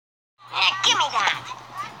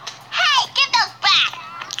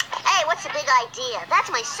idea.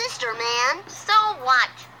 That's my sister, man. So what?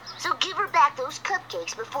 So give her back those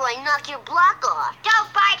cupcakes before I knock your block off.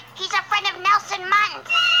 Don't, Bart. He's a friend of Nelson Munn.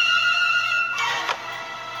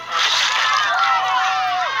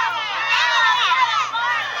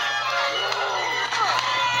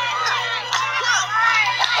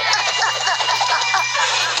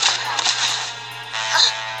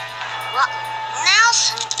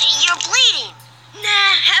 Nelson, you're bleeding.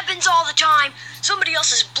 Nah, happens all the time. Somebody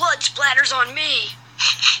else's blood splatters on me.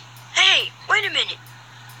 Hey, wait a minute.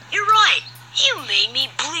 You're right. You made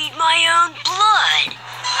me bleed my own blood.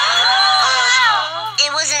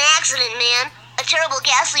 It was an accident, man. A terrible,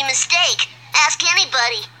 ghastly mistake. Ask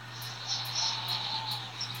anybody.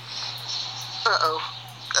 Uh-oh.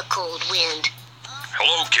 A cold wind.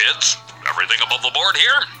 Hello, kids. Everything above the board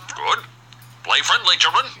here? Good. Play friendly,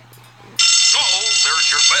 children. Uh-oh, there's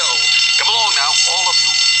your bell. Come along now, all of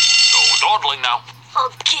you. No dawdling now.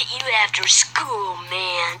 I'll get you after school,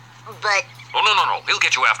 man. But Oh, no. He'll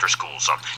get you after school, son.